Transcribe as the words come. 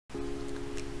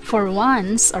For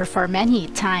once or for many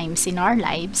times in our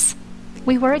lives,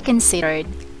 we were considered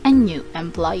a new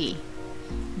employee.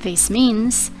 This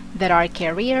means that our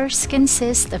careers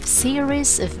consist of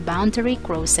series of boundary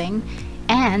crossing,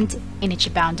 and in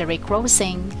each boundary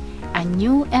crossing, a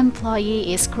new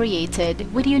employee is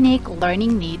created with unique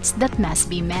learning needs that must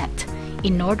be met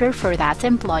in order for that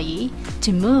employee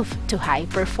to move to high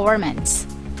performance.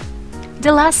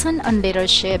 The lesson on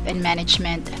leadership and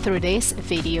management through this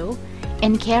video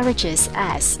encourages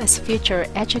us as future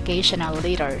educational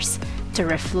leaders to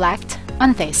reflect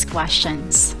on these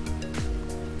questions.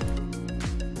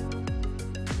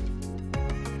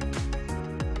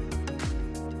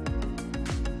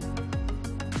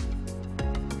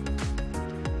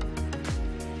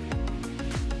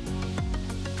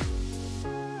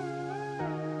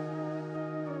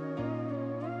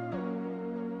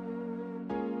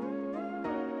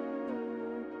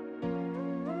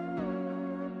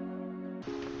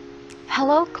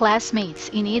 Hello classmates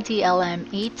in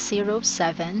EDLM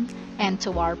 807 and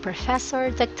to our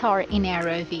Professor Dr.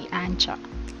 Inero V. Ancha.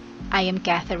 I am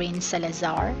Catherine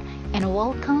Salazar and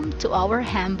welcome to our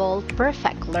humble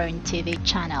Perfect Learn TV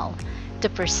channel to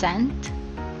present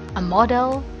a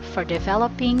model for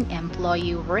developing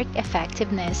employee work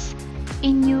effectiveness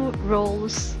in new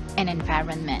roles and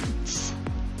environments.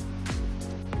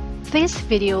 This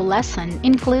video lesson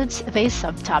includes these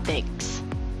subtopics.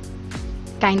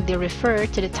 Kindly refer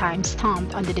to the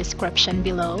timestamp on the description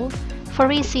below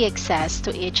for easy access to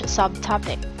each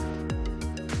subtopic.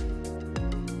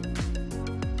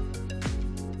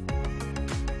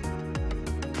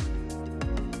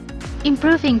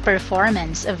 Improving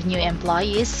performance of new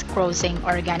employees crossing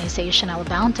organizational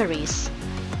boundaries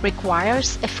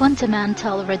requires a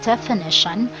fundamental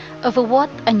redefinition of what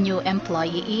a new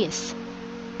employee is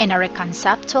and a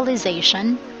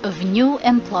reconceptualization of new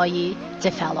employee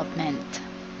development.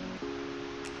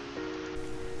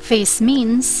 This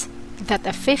means that a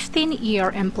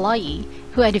 15-year employee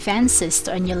who advances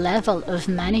to a new level of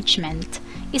management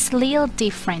is little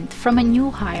different from a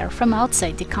new hire from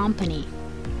outside the company.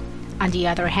 On the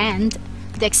other hand,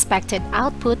 the expected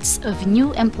outputs of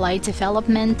new employee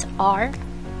development are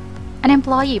an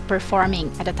employee performing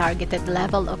at a targeted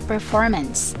level of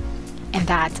performance, and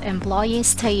that employee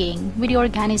staying with the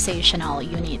organizational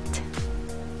unit.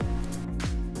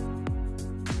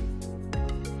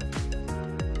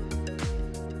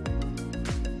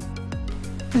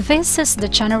 This is the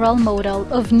general model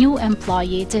of new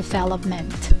employee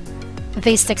development.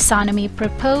 This taxonomy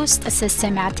proposed a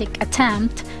systematic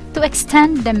attempt to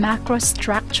extend the macro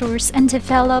structures and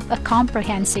develop a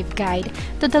comprehensive guide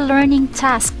to the learning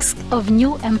tasks of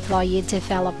new employee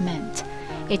development.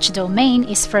 Each domain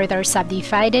is further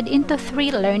subdivided into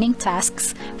 3 learning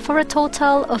tasks for a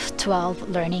total of 12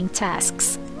 learning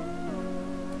tasks.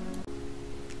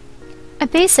 A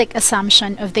basic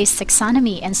assumption of this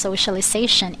taxonomy and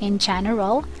socialization in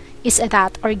general is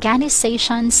that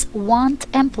organizations want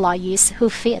employees who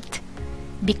fit,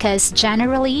 because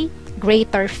generally,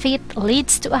 greater fit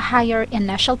leads to a higher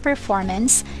initial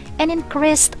performance and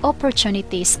increased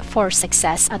opportunities for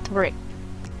success at work.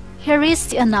 Here is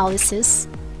the analysis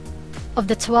of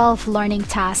the 12 learning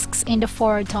tasks in the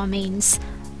 4 domains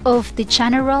of the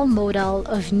general model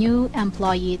of new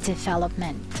employee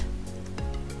development.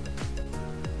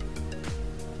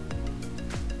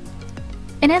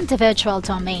 In individual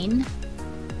domain,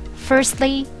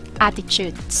 firstly,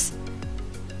 attitudes.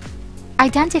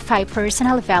 Identify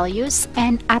personal values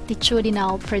and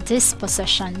attitudinal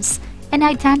predispositions and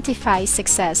identify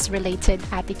success-related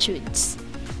attitudes.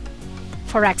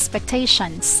 For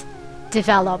expectations,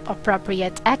 develop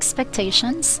appropriate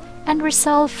expectations and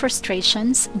resolve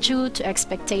frustrations due to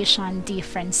expectation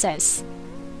differences.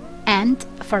 And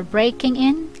for breaking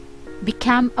in,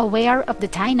 become aware of the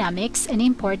dynamics and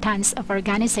importance of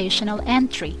organizational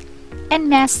entry and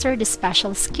master the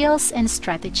special skills and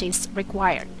strategies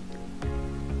required.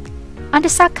 On the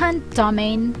second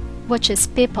domain, which is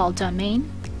people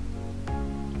domain,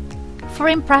 for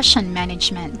impression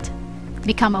management,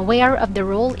 become aware of the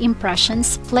role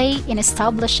impressions play in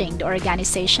establishing the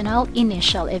organizational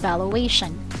initial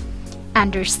evaluation.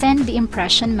 Understand the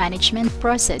impression management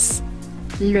process.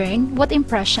 Learn what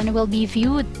impression will be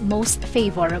viewed most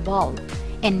favorable,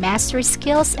 and master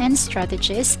skills and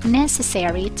strategies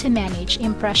necessary to manage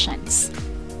impressions.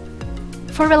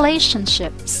 For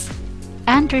relationships,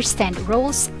 understand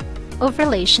roles of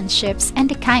relationships and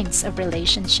the kinds of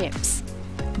relationships.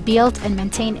 Build and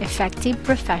maintain effective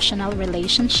professional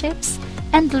relationships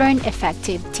and learn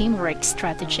effective teamwork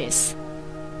strategies.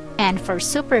 And for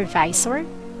supervisor,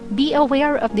 be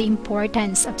aware of the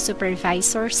importance of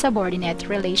supervisor-subordinate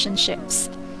relationships.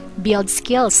 build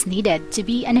skills needed to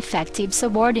be an effective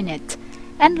subordinate,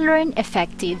 and learn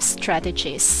effective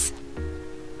strategies.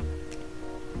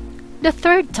 The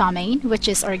third domain, which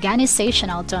is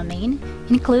organizational domain,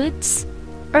 includes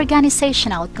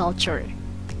organizational culture.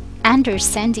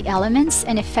 Understand the elements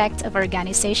and effect of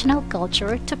organizational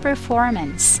culture to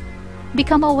performance.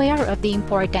 Become aware of the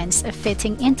importance of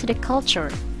fitting into the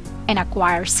culture, and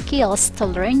acquire skills to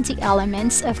learn the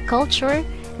elements of culture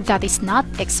that is not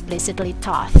explicitly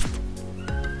taught.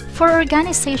 For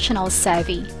organizational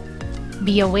savvy,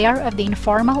 be aware of the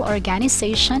informal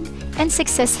organization and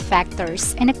success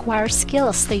factors and acquire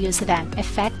skills to use them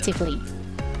effectively.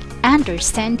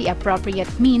 Understand the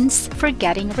appropriate means for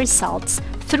getting results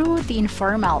through the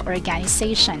informal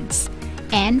organizations.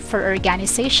 And for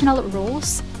organizational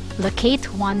roles,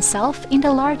 locate oneself in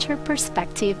the larger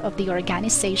perspective of the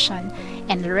organization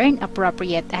and learn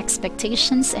appropriate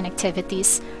expectations and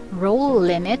activities, role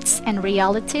limits and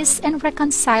realities, and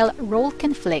reconcile role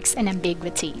conflicts and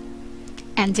ambiguity.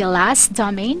 And the last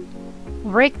domain,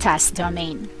 work task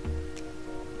domain.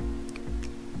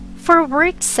 For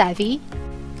work savvy,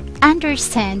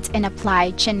 understand and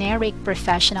apply generic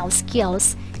professional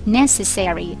skills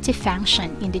necessary to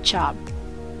function in the job.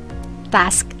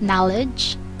 Task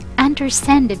knowledge,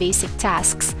 understand the basic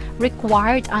tasks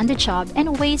required on the job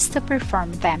and ways to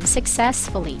perform them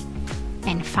successfully.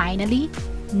 And finally,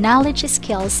 knowledge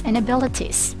skills and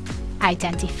abilities.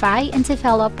 Identify and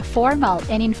develop formal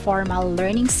and informal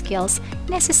learning skills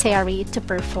necessary to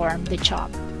perform the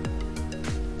job.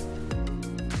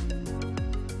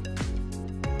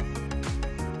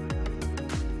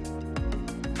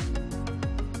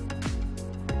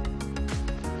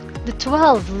 The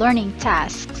 12 learning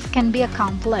tasks can be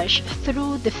accomplished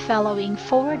through the following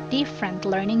 4 different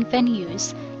learning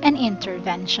venues and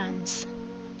interventions.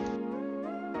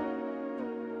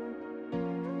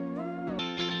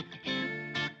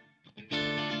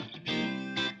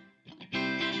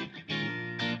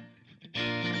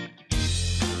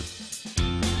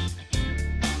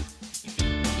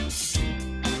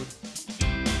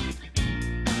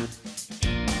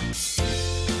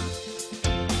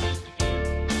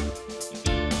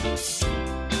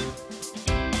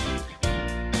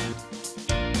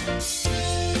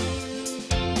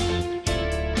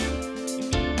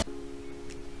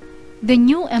 The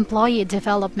new employee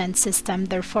development system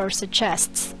therefore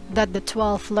suggests that the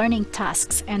 12 learning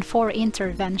tasks and 4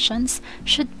 interventions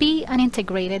should be an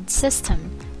integrated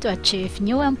system to achieve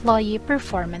new employee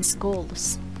performance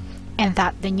goals, and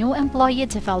that the new employee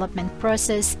development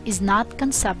process is not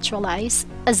conceptualized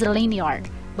as linear,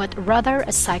 but rather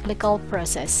a cyclical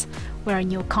process where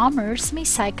newcomers may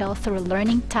cycle through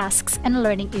learning tasks and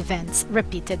learning events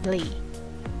repeatedly.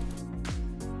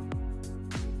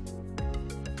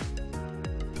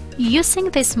 Using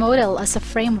this model as a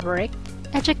framework,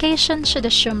 education should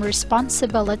assume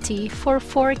responsibility for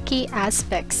 4 key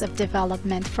aspects of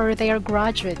development for their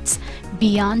graduates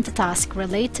beyond the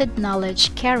task-related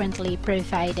knowledge currently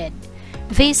provided.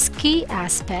 These key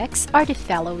aspects are the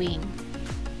following.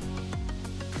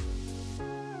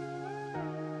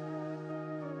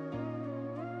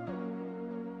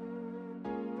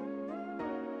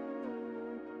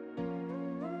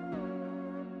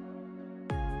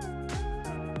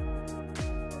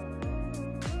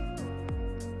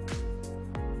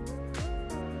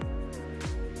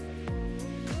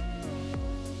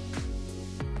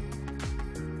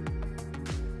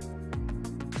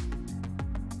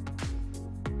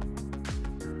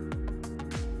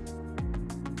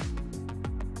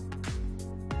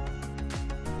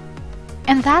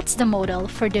 And that's the model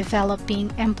for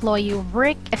developing employee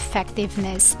work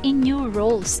effectiveness in new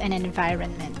roles and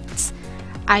environments.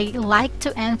 I like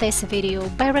to end this video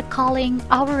by recalling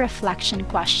our reflection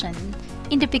question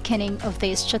in the beginning of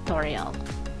this tutorial.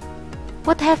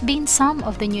 What have been some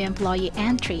of the new employee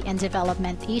entry and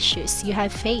development issues you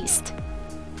have faced?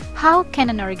 How can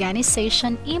an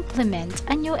organization implement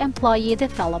a new employee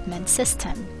development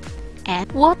system? And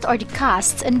what are the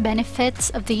costs and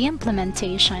benefits of the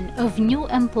implementation of new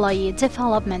employee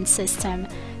development system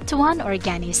to an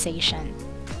organization?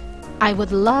 I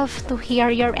would love to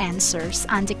hear your answers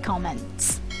on the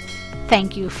comments.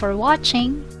 Thank you for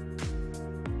watching.